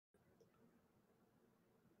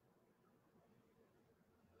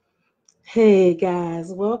Hey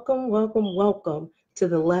guys, welcome to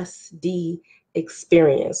the Less D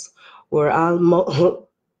experience, where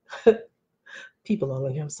people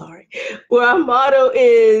only, I'm sorry, where our motto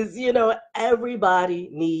is, everybody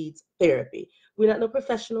needs therapy. We're not no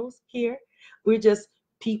professionals here. We're just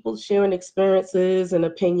people sharing experiences and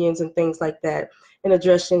opinions and things like that, and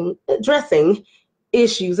addressing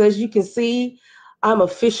issues. As you can see, I'm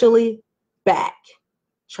officially back,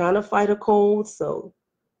 trying to fight a cold, so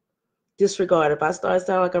disregard. If I start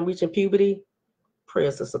sounding like I'm reaching puberty, pray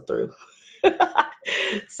a sister through.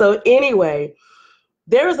 So anyway,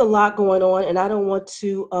 there is a lot going on, and I don't want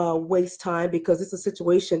to waste time because it's a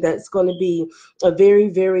situation that's going to be a very,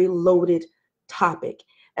 very loaded topic,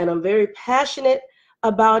 and I'm very passionate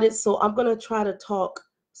about it. So I'm going to try to talk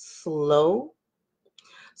slow,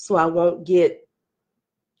 so I won't get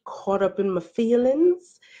caught up in my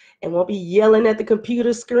feelings and won't be yelling at the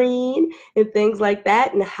computer screen and things like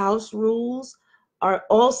that. And the house rules are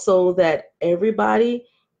also that everybody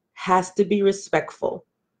has to be respectful.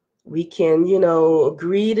 We can,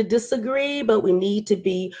 agree to disagree, but we need to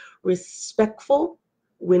be respectful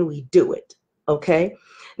when we do it. Okay.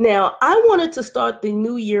 Now, I wanted to start the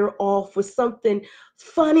new year off with something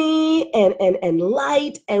funny and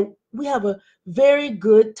light, and we have a very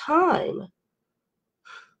good time.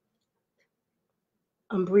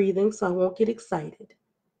 I'm breathing so I won't get excited.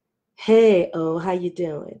 Hey, oh, how you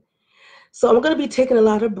doing? So I'm going to be taking a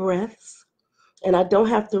lot of breaths, and I don't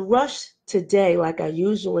have to rush today like I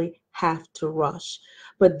usually have to rush.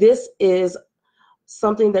 But this is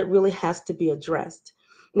something that really has to be addressed.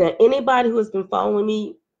 Now, anybody who has been following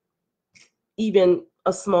me even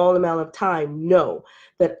a small amount of time know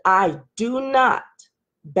that I do not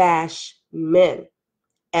bash men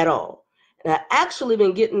at all. And I actually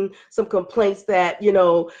been getting some complaints that,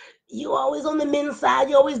 you always on the men's side,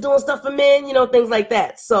 you always doing stuff for men, things like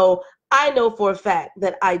that. So I know for a fact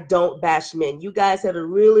that I don't bash men. You guys have it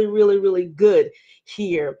really, really, really good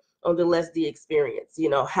here on the Less D experience,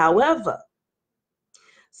 However,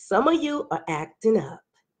 some of you are acting up.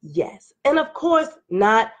 Yes. And of course,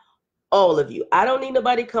 not all of you. I don't need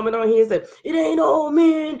nobody coming on here and saying, it ain't all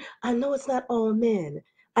men. I know it's not all men.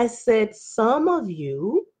 I said some of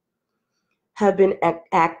you have been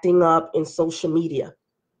acting up in social media.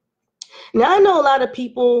 Now, I know a lot of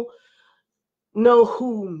people know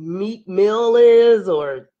who Meek Mill is,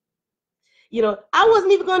 or, I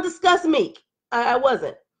wasn't even going to discuss Meek. I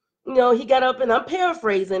wasn't. He got up, and I'm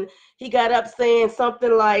paraphrasing, he got up saying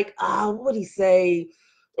something like, what'd he say?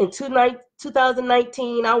 In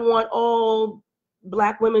 2019, I want all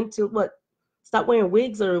Black women to, stop wearing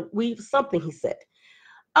wigs or weave, something he said.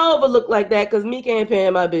 I overlooked like that because Meek ain't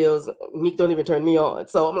paying my bills. Meek don't even turn me on.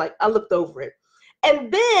 So I'm like, I looked over it. And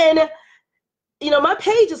then, my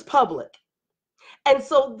page is public. And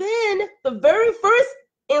so then the very first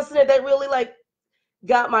incident that really like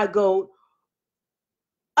got my goat,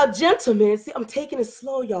 a gentleman, see, I'm taking it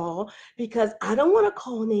slow, y'all, because I don't want to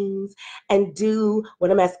call names and do what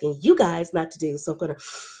I'm asking you guys not to do. So I'm going to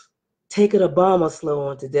take it Obama slow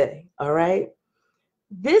on today. All right.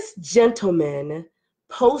 This gentleman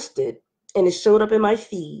posted, and it showed up in my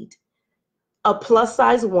feed, a plus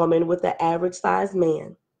size woman with an average size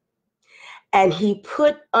man. And he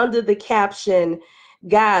put under the caption,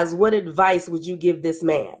 guys, what advice would you give this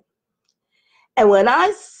man? And when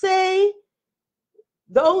I say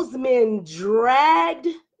those men dragged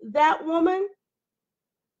that woman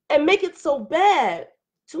and make it so bad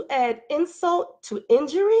to add insult to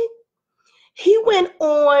injury, he went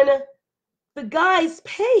on the guy's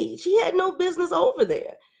page. He had no business over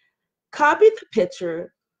there. Copied the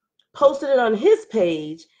picture, posted it on his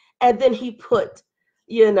page, and then he put,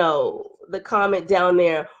 the comment down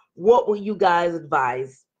there, what will you guys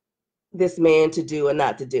advise this man to do and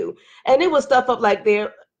not to do? And it was stuff up like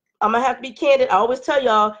there. I'm gonna have to be candid. I always tell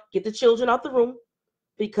y'all, get the children out the room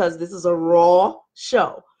because this is a raw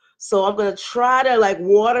show. So I'm gonna try to like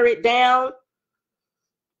water it down.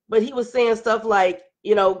 But he was saying stuff like,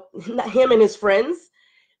 him and his friends,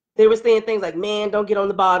 they were saying things like, man, don't get on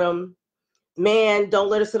the bottom. Man, don't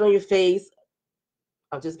let her sit on your face.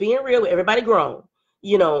 I'm just being real with everybody grown.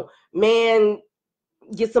 Man,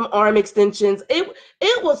 get some arm extensions.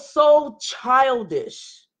 It was so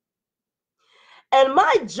childish. And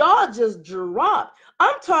my jaw just dropped.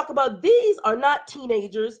 I'm talking about these are not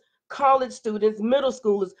teenagers, college students, middle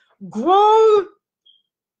schoolers, grown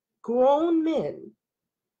men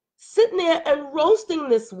sitting there and roasting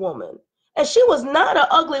this woman. And she was not an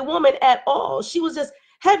ugly woman at all. She was just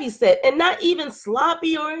heavy set and not even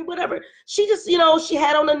sloppy or whatever. She just, she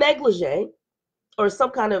had on a negligee or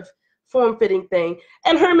some kind of form-fitting thing.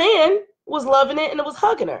 And her man was loving it and it was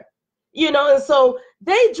hugging her. you know, and so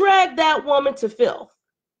they dragged that woman to filth.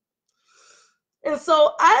 And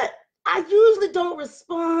so I usually don't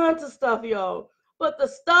respond to stuff, y'all, but the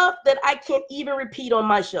stuff that I can't even repeat on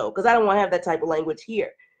my show, because I don't want to have that type of language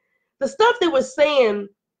here. The stuff they were saying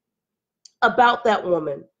about that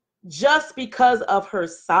woman just because of her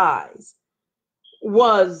size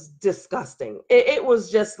was disgusting. It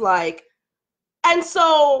was just like, and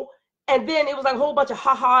so, and then it was like a whole bunch of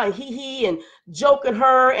ha-ha and hee-hee and joking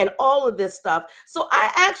her and all of this stuff. So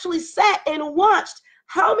I actually sat and watched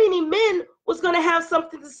how many men was going to have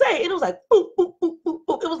something to say. It was like, boop, boop, boop, boop,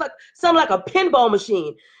 boop. It was like something like a pinball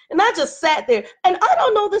machine. And I just sat there, and I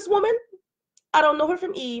don't know this woman. I don't know her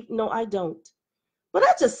from Eve. No, I don't. But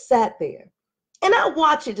I just sat there. And I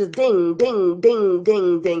watched it just ding, ding, ding,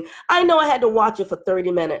 ding, ding. I know I had to watch it for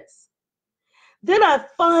 30 minutes. Then I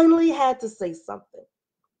finally had to say something.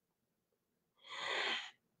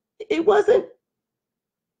 It wasn't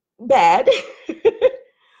bad.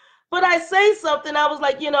 But I say something, I was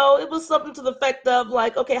like, you know, it was something to the effect of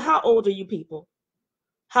like, okay, how old are you people?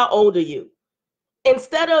 How old are you?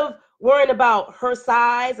 Instead of worrying about her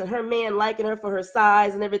size and her man liking her for her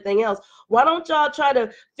size and everything else, why don't y'all try to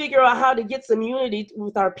figure out how to get some unity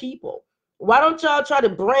with our people? Why don't y'all try to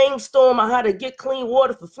brainstorm on how to get clean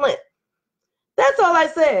water for Flint? That's all I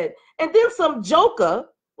said. And then some joker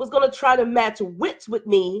was going to try to match wits with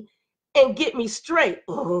me and get me straight.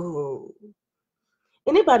 Oh,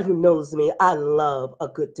 anybody who knows me, I love a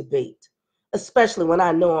good debate, especially when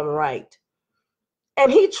I know I'm right.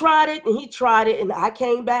 And he tried it and he tried it, and I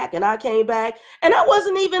came back and I came back, and I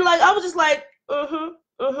wasn't even like, I was just like,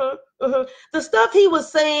 The stuff he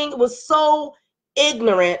was saying was so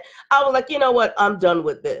ignorant. I was like, you know what? I'm done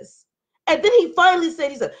with this. And then he finally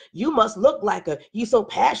said, he said, you must look like her. You so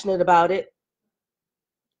passionate about it.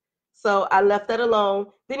 So I left that alone.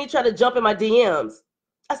 Then he tried to jump in my DMs.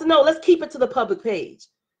 I said, no, let's keep it to the public page,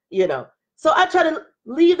 you know. So I tried to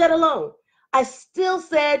leave that alone. I still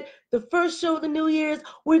said the first show of the New Year's,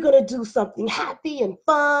 we're going to do something happy and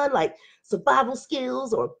fun, like survival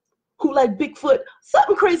skills or who like Bigfoot,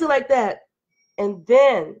 something crazy like that. And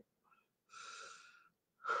then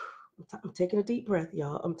I'm taking a deep breath,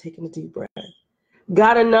 y'all. I'm taking a deep breath.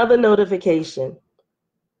 Got another notification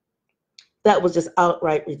that was just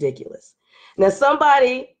outright ridiculous. Now,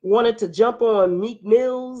 somebody wanted to jump on Meek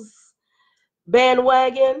Mill's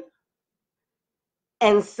bandwagon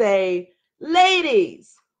and say,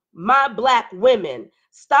 ladies, my Black women,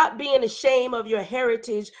 stop being ashamed of your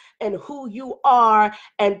heritage and who you are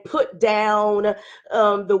and put down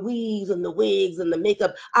the weaves and the wigs and the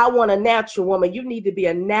makeup. I want a natural woman. You need to be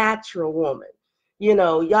a natural woman. You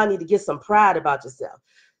know, y'all need to get some pride about yourself.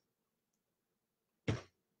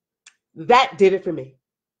 That did it for me.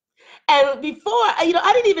 And before, you know,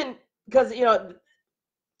 I didn't even, because, you know,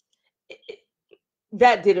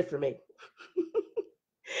 that did it for me.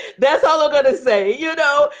 That's all I'm going to say, you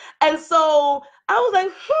know. And so I was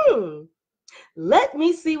like, let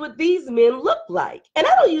me see what these men look like. And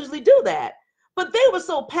I don't usually do that. But they were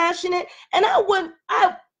so passionate, and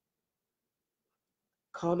I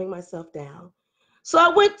calming myself down. So I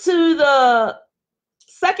went to the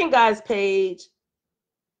second guy's page.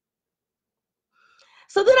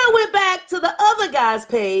 So then I went back to the other guy's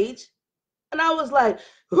page, and I was like,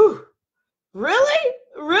 really?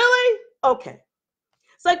 Really? Okay.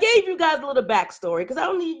 So I gave you guys a little backstory because I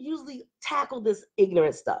don't usually tackle this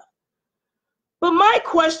ignorant stuff. But my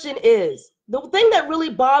question is, the thing that really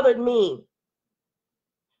bothered me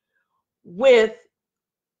with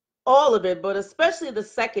all of it, but especially the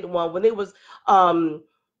second one, when it was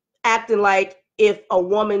acting like if a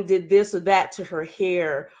woman did this or that to her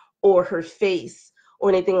hair or her face or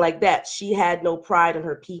anything like that, she had no pride in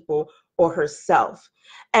her people or herself.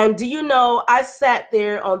 And do you know, I sat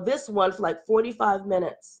there on this one for like 45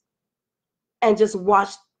 minutes and just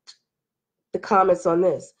watched the comments on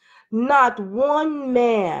this. Not one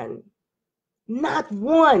man, not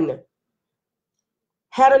one,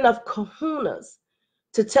 had enough kahunas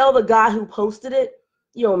to tell the guy who posted it,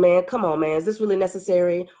 yo, man, come on, man, is this really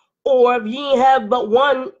necessary? Or if you ain't have but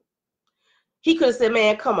one, he could have said,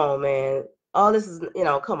 man, come on, man, all this is, you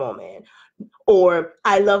know, come on, man. Or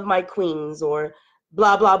I love my queens, or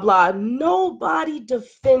blah, blah, blah. Nobody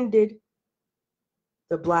defended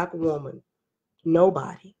the Black woman.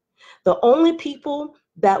 Nobody. The only people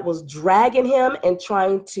that was dragging him and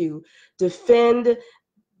trying to defend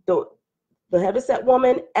the heavyset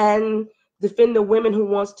woman and defend the women who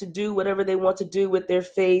wants to do whatever they want to do with their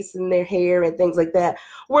face and their hair and things like that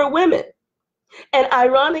were women. And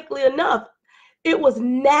ironically enough, it was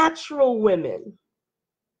natural women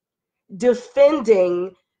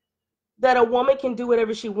defending that a woman can do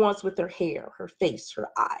whatever she wants with her hair, her face, her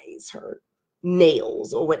eyes, her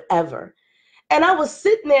nails, or whatever. And I was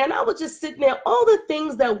sitting there and I was just sitting there, all the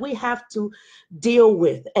things that we have to deal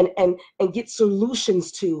with and get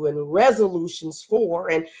solutions to and resolutions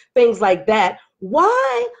for and things like that.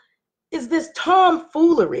 Why is this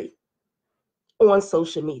tomfoolery on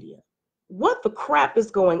social media? What the crap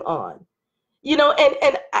is going on? You know,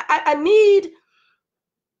 and I need,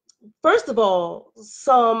 first of all,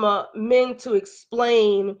 some men to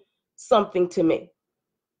explain something to me.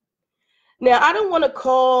 Now, I don't want to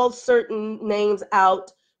call certain names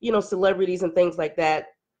out, you know, celebrities and things like that.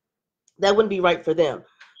 That wouldn't be right for them.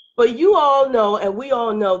 But you all know, and we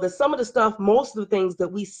all know, that some of the stuff, most of the things that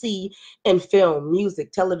we see in film,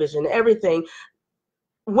 music, television, everything,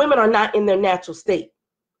 women are not in their natural state.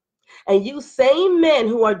 And you same men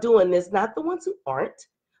who are doing this, not the ones who aren't,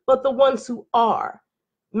 but the ones who are,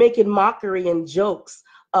 making mockery and jokes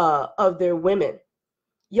of their women.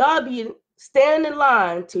 Y'all be standing in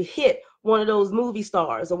line to hit one of those movie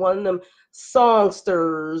stars or one of them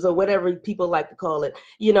songsters or whatever people like to call it,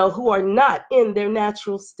 you know, who are not in their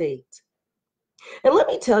natural state. And let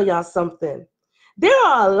me tell y'all something. There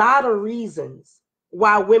are a lot of reasons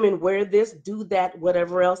why women wear this, do that,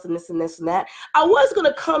 whatever else, and this and this and that. I was going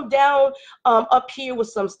to come down up here with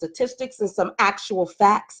some statistics and some actual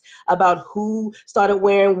facts about who started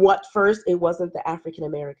wearing what first. It wasn't the African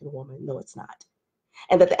American woman. No, it's not.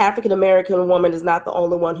 And that the African American woman is not the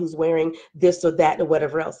only one who's wearing this or that or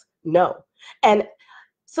whatever else. No. And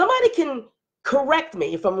somebody can correct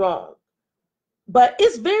me if I'm wrong. But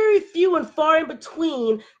it's very few and far in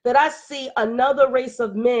between that I see another race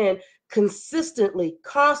of men consistently,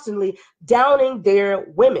 constantly downing their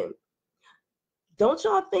women. Don't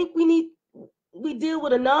y'all think we deal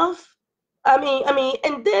with enough? I mean,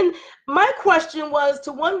 and then my question was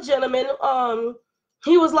to one gentleman,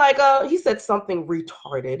 he was like, he said something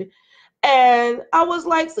retarded. And I was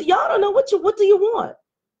like, so y'all don't know what do you want?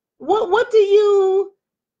 What do you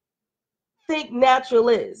think natural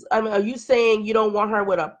is? I mean, are you saying you don't want her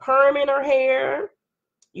with a perm in her hair?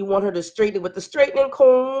 You want her to straighten it with the straightening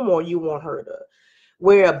comb, or you want her to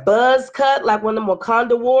wear a buzz cut like one of the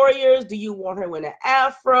Wakanda warriors? Do you want her with an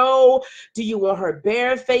afro? Do you want her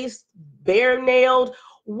barefaced, bare nailed?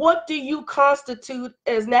 What do you constitute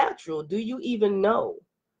as natural? Do you even know?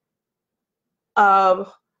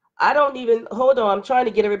 I don't even, hold on, I'm trying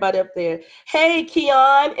to get everybody up there. Hey,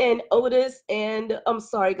 Keon and Otis, and I'm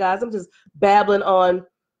sorry, guys, I'm just babbling on.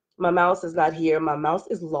 My mouse is not here. My mouse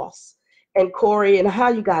is lost. And Corey, and how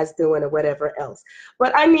you guys doing, or whatever else.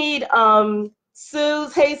 But I need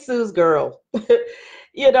Suze. Hey, Suze, girl.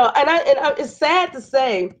 You know, and it's sad to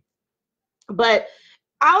say, but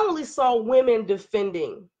I only saw women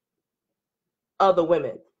defending other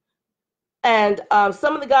women. And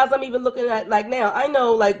some of the guys I'm even looking at, like now, I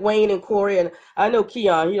know like Wayne and Corey, and I know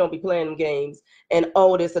Keon, he don't be playing them games, and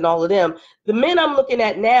Otis and all of them. The men I'm looking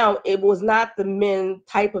at now, it was not the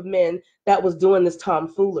type of men that was doing this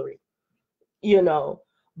tomfoolery, you know.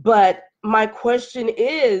 But my question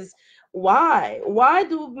is, why? Why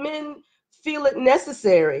do men feel it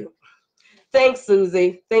necessary? Thanks,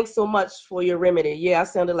 Susie. Thanks so much for your remedy. Yeah, I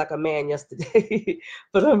sounded like a man yesterday,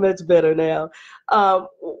 but I'm much better now.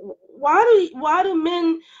 Why do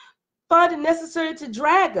men find it necessary to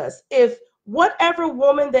drag us? If whatever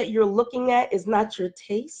woman that you're looking at is not your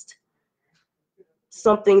taste,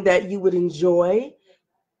 something that you would enjoy,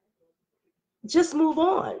 just move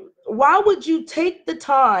on. Why would you take the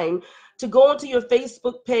time to go into your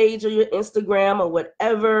Facebook page or your Instagram or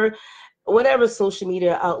whatever social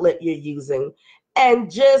media outlet you're using,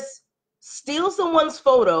 and just steal someone's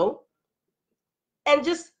photo and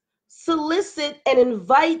just solicit and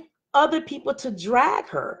invite other people to drag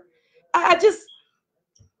her?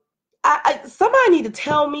 Somebody need to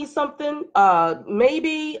tell me something.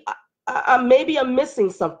 Maybe I'm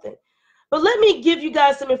missing something. But let me give you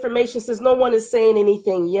guys some information, since no one is saying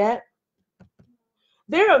anything yet.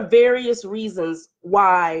 There are various reasons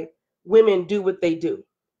why women do what they do.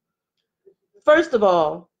 First of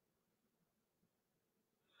all,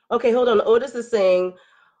 okay, hold on. Otis is saying,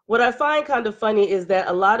 what I find kind of funny is that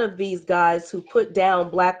a lot of these guys who put down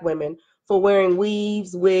Black women for wearing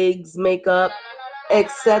weaves, wigs, makeup,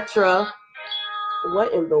 etc.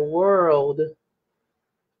 What in the world?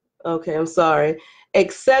 Okay, I'm sorry.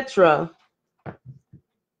 Etc.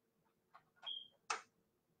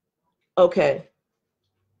 Okay.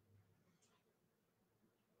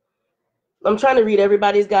 I'm trying to read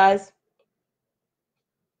everybody's, guys.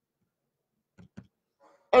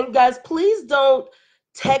 And guys, please don't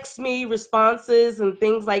text me responses and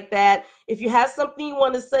things like that. If you have something you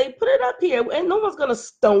want to say, put it up here, and no one's going to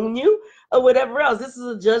stone you or whatever else. This is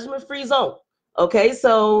a judgment-free zone. Okay,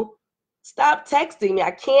 so stop texting me.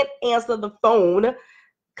 I can't answer the phone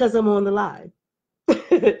because I'm on the live.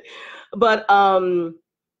 But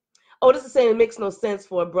Otis is saying it makes no sense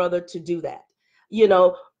for a brother to do that. Can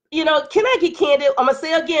I get candid? I'm gonna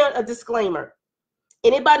say again a disclaimer.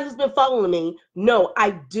 Anybody who's been following me, no,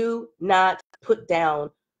 I do not put down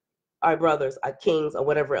our brothers, our kings, or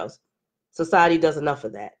whatever else. Society does enough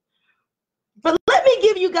of that. But let me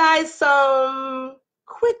give you guys some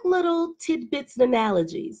quick little tidbits and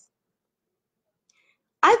analogies.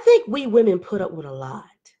 I think we women put up with a lot.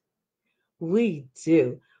 We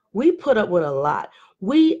do. We put up with a lot.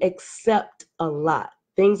 We accept a lot.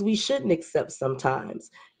 Things we shouldn't accept sometimes.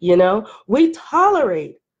 We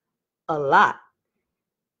tolerate a lot.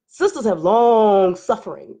 Sisters have long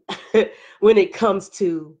suffering when it comes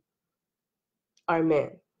to our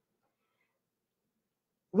men.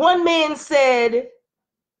 One man said,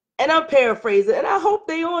 and I'm paraphrasing, and I hope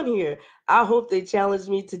they on here. I hope they challenge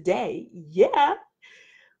me today. Yeah.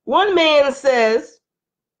 One man says,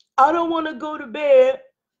 I don't want to go to bed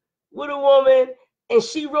with a woman and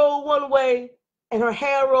she roll one way and her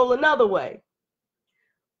hair roll another way.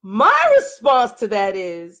 My response to that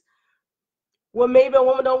is, well, maybe a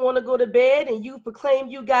woman don't want to go to bed and you proclaim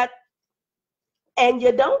you got, and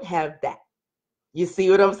you don't have that. You see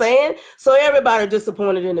what I'm saying? So everybody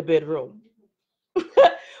disappointed in the bedroom.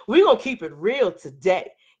 We're going to keep it real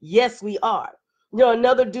today. Yes, we are.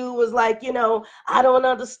 Another dude was like, I don't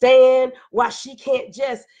understand why she can't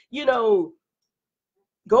just,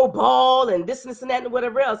 go ball and this and that and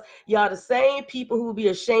whatever else. Y'all the same people who will be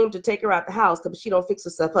ashamed to take her out the house because she don't fix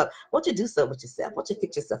herself up. Why don't you do something with yourself? Why don't you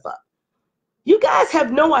fix yourself up? You guys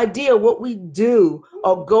have no idea what we do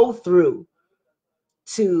or go through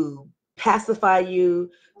to pacify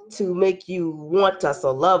you, to make you want us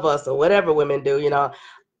or love us or whatever women do.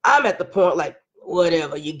 I'm at the point like,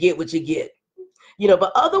 whatever, you get what you get.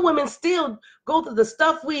 But other women still go through the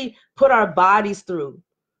stuff we put our bodies through,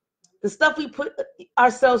 the stuff we put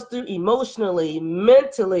ourselves through emotionally,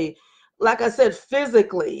 mentally, like I said,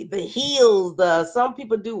 physically, the heels, some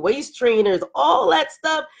people do waist trainers, all that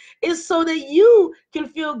stuff is so that you can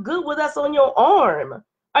feel good with us on your arm.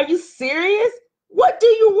 Are you serious? What do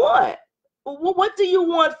you want? What do you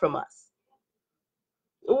want from us?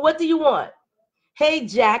 What do you want? Hey,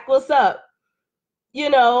 Jack, what's up?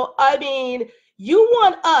 You want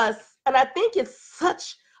us, and I think it's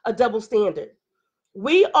such a double standard.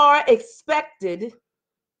 We are expected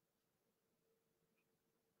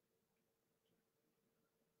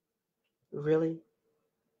really?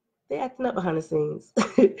 They acting up behind the scenes.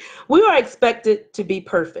 We are expected to be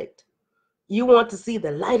perfect. You want to see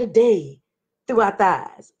the light of day through our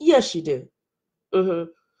thighs. Yes, you do.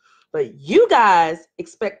 But you guys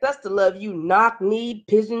expect us to love you knock-kneed,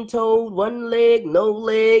 pigeon-toed, one leg, no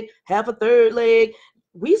leg, half a third leg.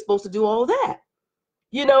 We're supposed to do all that.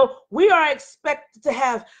 We are expected to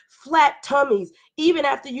have flat tummies even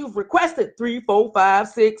after you've requested 3, 4, 5,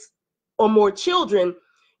 6 or more children.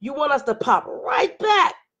 You want us to pop right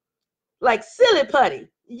back like silly putty.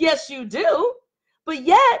 Yes, you do. But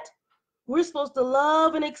yet, we're supposed to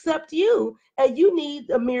love and accept you, and you need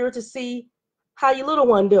a mirror to see how your little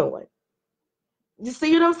one doing. You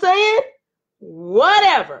see what I'm saying?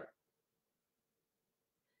 Whatever.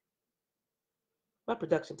 My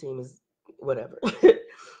production team is whatever.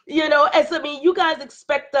 You guys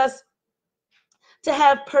expect us to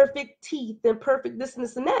have perfect teeth and perfect this and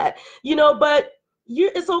this and that, but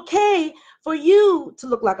it's okay for you to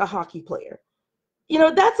look like a hockey player.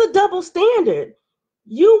 That's a double standard.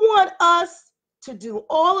 You want us to do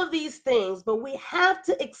all of these things, but we have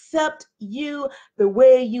to accept you the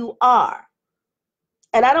way you are.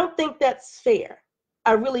 And I don't think that's fair.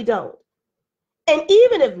 I really don't. And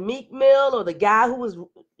even if Meek Mill or the guy who was,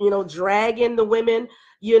 dragging the women,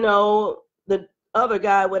 the other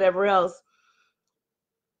guy, whatever else,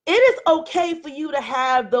 it is okay for you to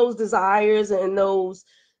have those desires and those,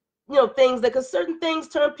 things that, because certain things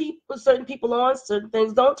turn certain people on, certain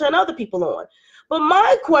things don't turn other people on. But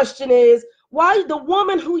my question is, why the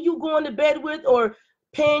woman who you going to bed with or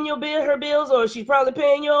paying her bills, or she's probably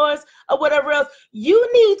paying yours or whatever else, you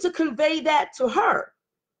need to convey that to her.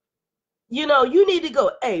 You need to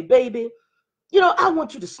go, hey, baby, I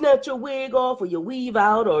want you to snatch your wig off or your weave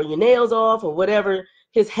out or your nails off or whatever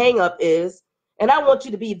his hang up is. And I want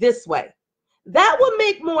you to be this way. That would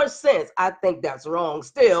make more sense. I think that's wrong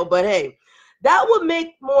still, but hey, that would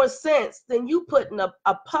make more sense than you putting a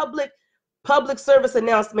public service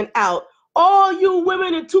announcement out All you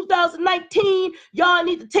women in 2019, y'all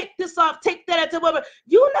need to take this off, take that off.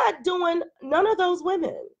 You're not doing none of those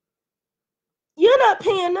women. You're not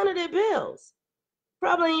paying none of their bills.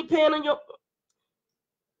 Probably ain't paying on your...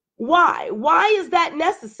 Why? Why is that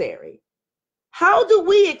necessary? How do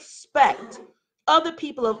we expect other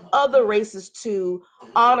people of other races to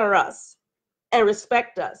honor us and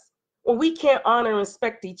respect us when we can't honor and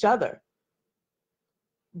respect each other?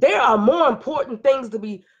 There are more important things to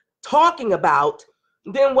be talking about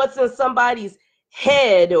than what's in somebody's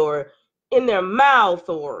head or in their mouth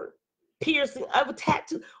or piercing, a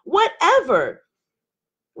tattoo, whatever.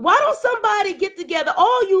 Why don't somebody get together,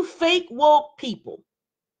 all you fake woke people?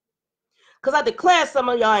 Because I declare some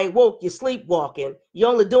of y'all ain't woke, you're sleepwalking. You're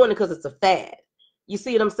only doing it because it's a fad. You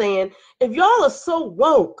see what I'm saying? If y'all are so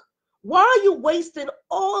woke, why are you wasting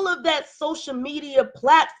all of that social media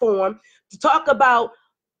platform to talk about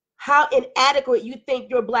how inadequate you think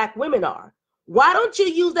your Black women are? Why don't you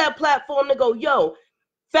use that platform to go, yo,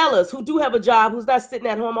 fellas who do have a job, who's not sitting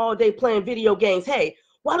at home all day playing video games, hey,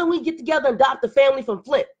 why don't we get together and adopt a family from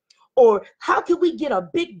Flint? Or how can we get a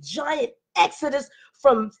big giant exodus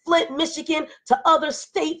from Flint, Michigan to other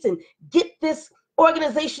states and get this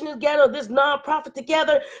organization together, this nonprofit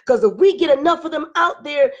together? Because if we get enough of them out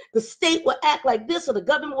there, the state will act like this or the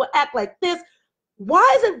government will act like this. Why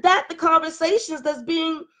isn't that the conversations that's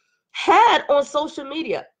being had on social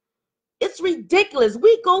media? It's ridiculous.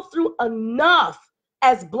 We go through enough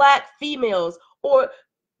as Black females or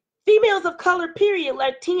females of color, period,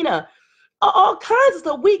 Latina, all kinds of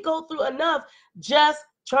stuff. We go through enough just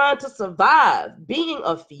trying to survive being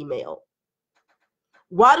a female.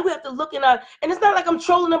 Why do we have to look in our, and it's not like I'm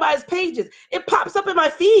trolling nobody's pages. It pops up in my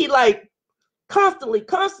feed like constantly,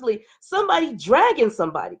 somebody dragging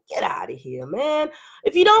somebody. Get out of here, man.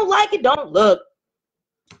 If you don't like it, don't look.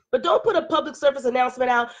 But don't put a public service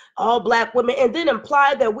announcement out, all Black women, and then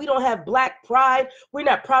imply that we don't have Black pride. We're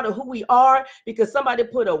not proud of who we are because somebody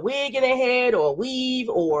put a wig in their head or a weave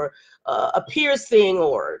or a piercing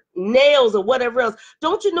or nails or whatever else.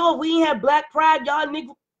 Don't you know if we ain't have Black pride,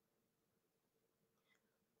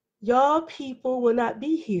 y'all people will not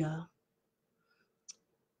be here.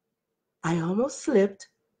 I almost slipped.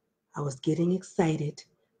 I was getting excited.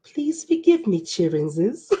 Please forgive me,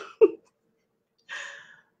 cheerinses.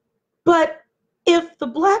 But if the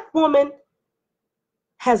Black woman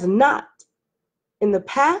has not in the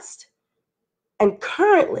past and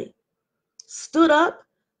currently stood up,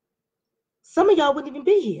 some of y'all wouldn't even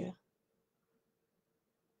be here.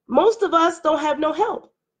 Most of us don't have no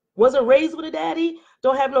help. Wasn't raised with a daddy,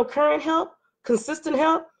 don't have no current help, consistent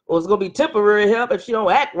help, or it's going to be temporary help if she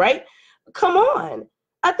don't act right. Come on.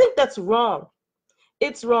 I think that's wrong.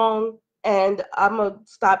 It's wrong, and I'm going to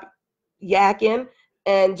stop yakking.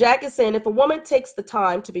 And Jack is saying, if a woman takes the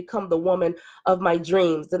time to become the woman of my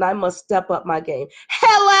dreams, then I must step up my game.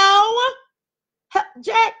 Hello?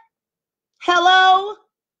 Jack? Hello?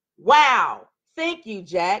 Wow. Thank you,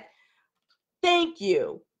 Jack. Thank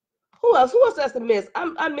you. Who else? Who else has to miss?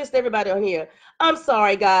 I missed everybody on here. I'm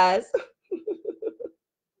sorry, guys.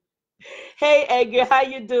 Hey, Edgar, how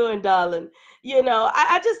you doing, darling? You know,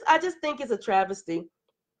 I just think it's a travesty.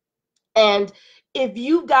 And if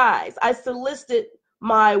you guys, I solicited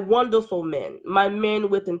my wonderful men, my men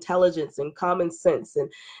with intelligence and common sense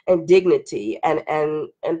and dignity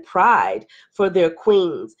and pride for their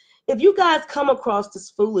queens. If you guys come across this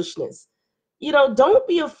foolishness, you know, don't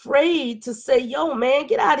be afraid to say, yo, man,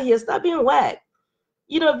 get out of here. Stop being whack.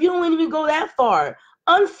 You know, if you don't even go that far,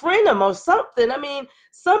 unfriend them or something. I mean,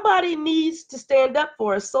 somebody needs to stand up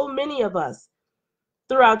for us. So many of us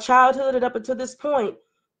through our childhood and up until this point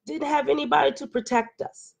didn't have anybody to protect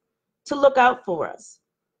us, to look out for us.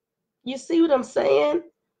 You see what I'm saying?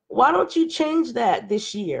 Why don't you change that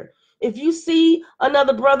this year? If you see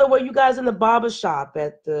another brother where you guys in the barber shop,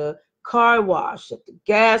 at the car wash, at the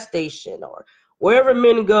gas station, or wherever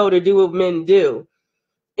men go to do what men do,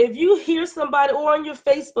 if you hear somebody, or on your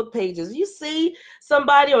Facebook pages, you see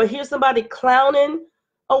somebody or hear somebody clowning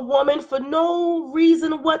a woman for no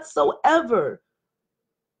reason whatsoever,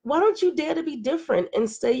 why don't you dare to be different and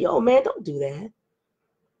say, yo, man, don't do that?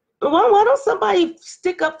 Why don't somebody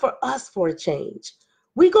stick up for us for a change?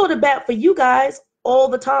 We go to bat for you guys all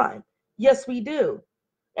the time. Yes, we do.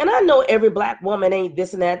 And I know every Black woman ain't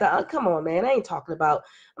this and that. Come on, man. I ain't talking about,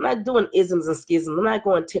 I'm not doing isms and schisms. I'm not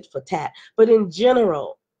going tit for tat. But in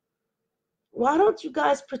general, why don't you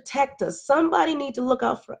guys protect us? Somebody need to look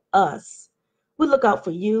out for us. We look out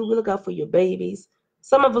for you. We look out for your babies.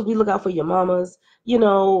 Some of us, we look out for your mamas. You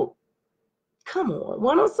know, come on.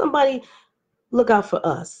 Why don't somebody look out for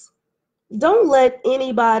us? Don't let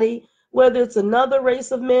anybody whether it's another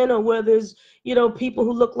race of men or whether it's, you know, people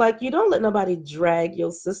who look like you. Don't let nobody drag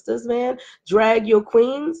your sisters, man. Drag your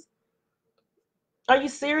queens. Are you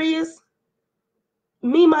serious?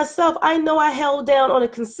 Me, myself, I know I held down on a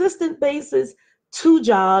consistent basis 2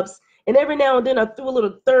 jobs, and every now and then I threw a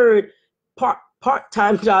little third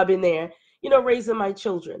part-time job in there, you know, raising my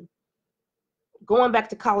children. Going back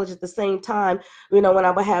to college at the same time, you know, when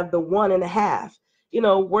I would have the 1.5, you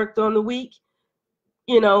know, worked on the week,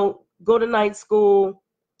 you know, go to night school,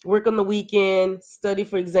 work on the weekend, study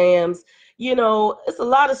for exams. You know, it's a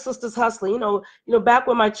lot of sisters hustling. Back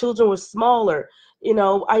when my children were smaller, you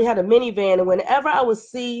know, I had a minivan, and whenever I would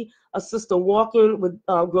see a sister walking with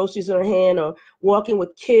groceries in her hand or walking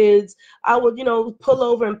with kids, I would, you know, pull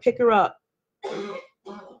over and pick her up.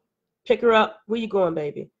 Pick her up. Where you going,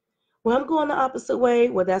 baby? Well, I'm going the opposite way.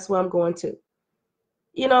 Well, that's where I'm going to.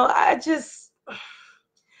 You know, I just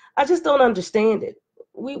don't understand it.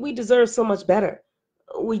 We deserve so much better.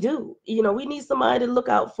 We do. You know, we need somebody to look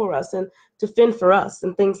out for us and to fend for us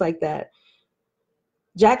and things like that.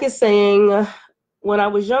 Jack is saying, when I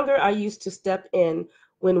was younger, I used to step in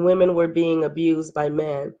when women were being abused by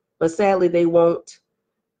men, but sadly they won't.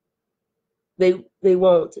 They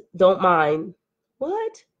won't. Don't mind.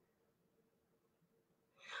 What?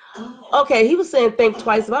 Okay, he was saying think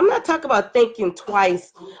twice, but I'm not talking about thinking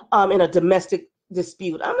twice in a domestic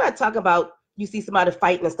dispute. I'm not talking about you see somebody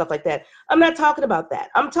fighting and stuff like that. I'm not talking about that.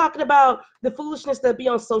 I'm talking about the foolishness that be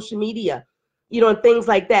on social media, you know, and things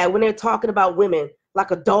like that when they're talking about women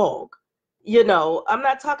like a dog. You know, I'm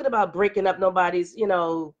not talking about breaking up nobody's, you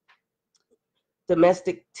know,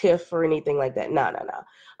 domestic tiff or anything like that. No.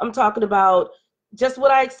 I'm talking about just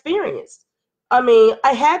what I experienced. I mean,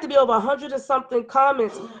 I had to be over 100 and something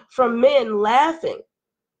comments from men laughing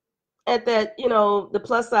at that, you know, the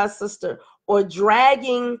plus size sister, or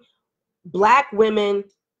dragging Black women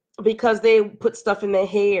because they put stuff in their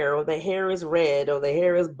hair, or their hair is red, or their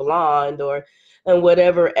hair is blonde, and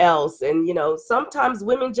whatever else. And, you know, sometimes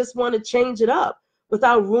women just want to change it up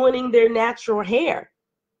without ruining their natural hair,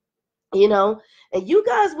 you know. And you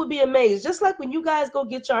guys would be amazed, just like when you guys go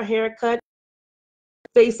get your hair cut,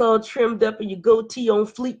 face all trimmed up and your goatee on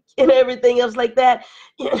fleek and everything else like that,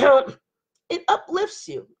 you know, it uplifts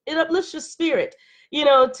you. It uplifts your spirit, you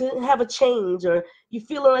know, to have a change, or you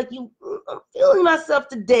feeling like I'm feeling myself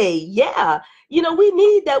today. Yeah. You know, we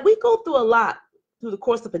need that. We go through a lot through the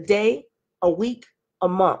course of a day, a week, a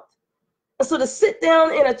month. And so to sit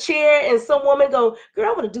down in a chair and some woman go, girl,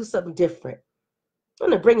 I want to do something different. I'm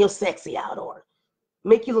going to bring your sexy out, or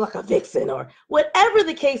make you look like a vixen, or whatever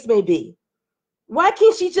the case may be. Why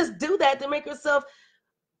can't she just do that to make herself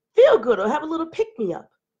feel good or have a little pick-me-up?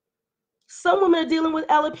 Some women are dealing with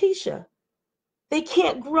alopecia. They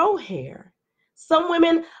can't grow hair. Some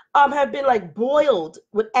women have been like boiled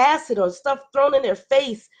with acid or stuff thrown in their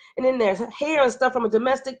face and in their hair and stuff from a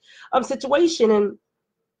domestic situation, and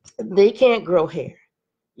they can't grow hair.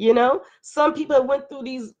 You know, some people have went through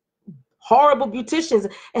these horrible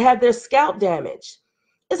beauticians and had their scalp damaged.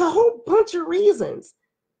 It's a whole bunch of reasons.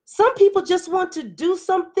 Some people just want to do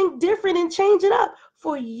something different and change it up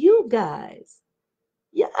for you guys.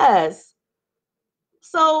 Yes.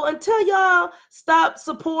 So until y'all stop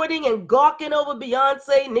supporting and gawking over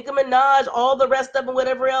Beyonce, Nicki Minaj, all the rest of them,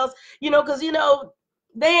 whatever else, you know, because, you know,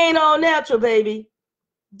 they ain't all natural, baby.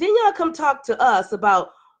 Then y'all come talk to us about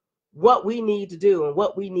what we need to do and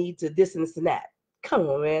what we need to this and this and that. Come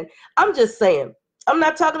on, man. I'm just saying. I'm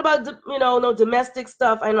not talking about, you know, no domestic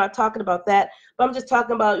stuff. I'm not talking about that. But I'm just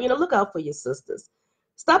talking about, you know, look out for your sisters.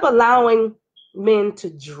 Stop allowing men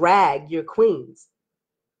to drag your queens.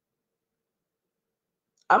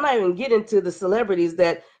 I'm not even getting to the celebrities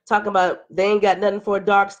that talk about they ain't got nothing for a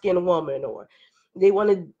dark-skinned woman, or they want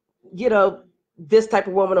to get this type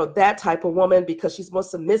of woman or that type of woman because she's more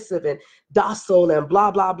submissive and docile and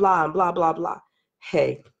blah, blah, blah, and blah, blah, blah.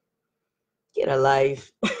 Hey, get a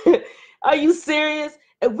life. Are you serious?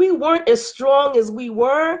 If we weren't as strong as we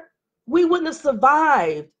were, we wouldn't have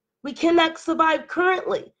survived. We cannot survive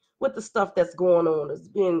currently with the stuff that's going on, that's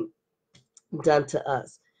being done to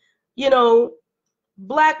us. You know,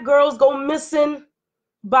 Black girls go missing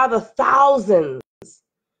by the thousands,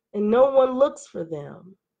 and no one looks for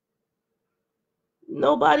them.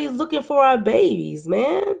 Nobody's looking for our babies,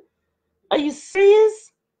 man. Are you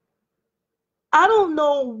serious? I don't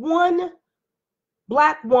know one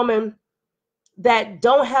Black woman that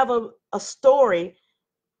don't have a story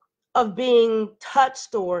of being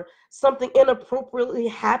touched or something inappropriately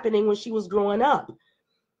happening when she was growing up.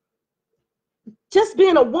 Just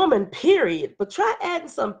being a woman, period. But try adding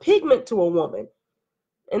some pigment to a woman,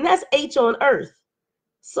 and that's H on earth.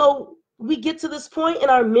 So we get to this point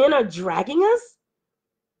and our men are dragging us?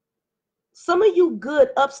 Some of you good,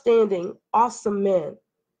 upstanding, awesome men,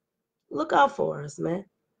 look out for us, man.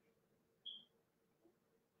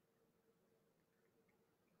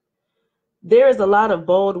 There is a lot of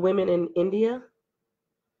bold women in India.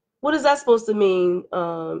 What is that supposed to mean,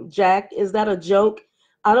 Jack? Is that a joke?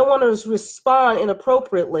 I don't want to respond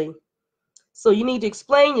inappropriately. So you need to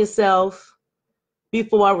explain yourself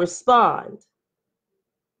before I respond.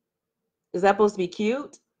 Is that supposed to be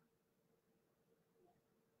cute?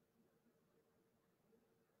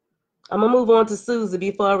 I'm going to move on to Susie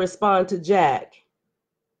before I respond to Jack.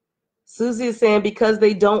 Susie is saying because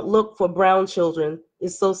they don't look for brown children.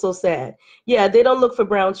 It's so, so sad. Yeah, they don't look for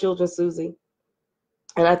brown children, Susie.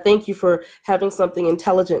 And I thank you for having something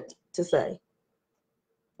intelligent to say.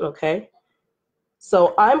 Okay?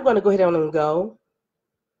 So I'm going to go ahead and go.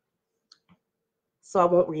 So I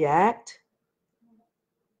won't react.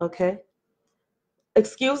 Okay?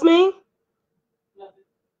 Excuse me?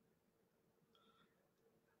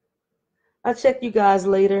 I'll check you guys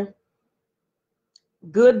later.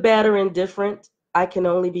 Good, bad, or indifferent, I can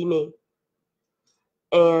only be me.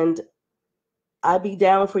 And I be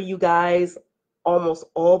down for you guys almost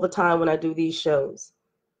all the time when I do these shows.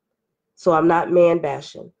 So I'm not man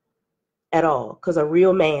bashing at all, because a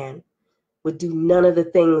real man would do none of the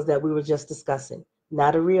things that we were just discussing.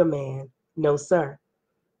 Not a real man. No, sir.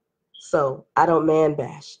 So I don't man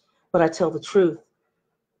bash, but I tell the truth.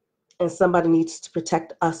 And somebody needs to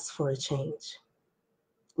protect us for a change.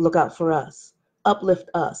 Look out for us. Uplift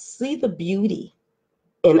us. See the beauty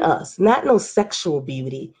in us. Not no sexual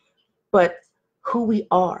beauty, but who we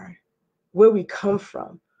are, where we come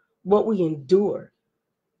from, what we endure,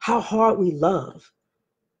 how hard we love.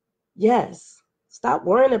 Yes, stop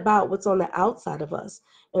worrying about what's on the outside of us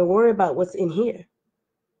and worry about what's in here.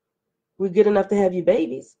 We're good enough to have you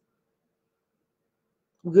babies.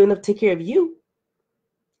 We're good enough to take care of you.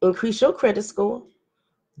 Increase your credit score.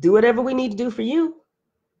 Do whatever we need to do for you.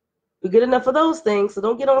 We're good enough for those things, so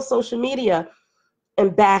don't get on social media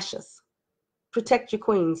and bash us. Protect your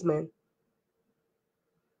queens, man.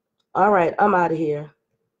 All right, I'm out of here.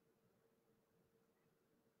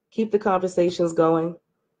 Keep the conversations going.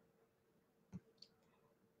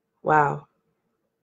 Wow.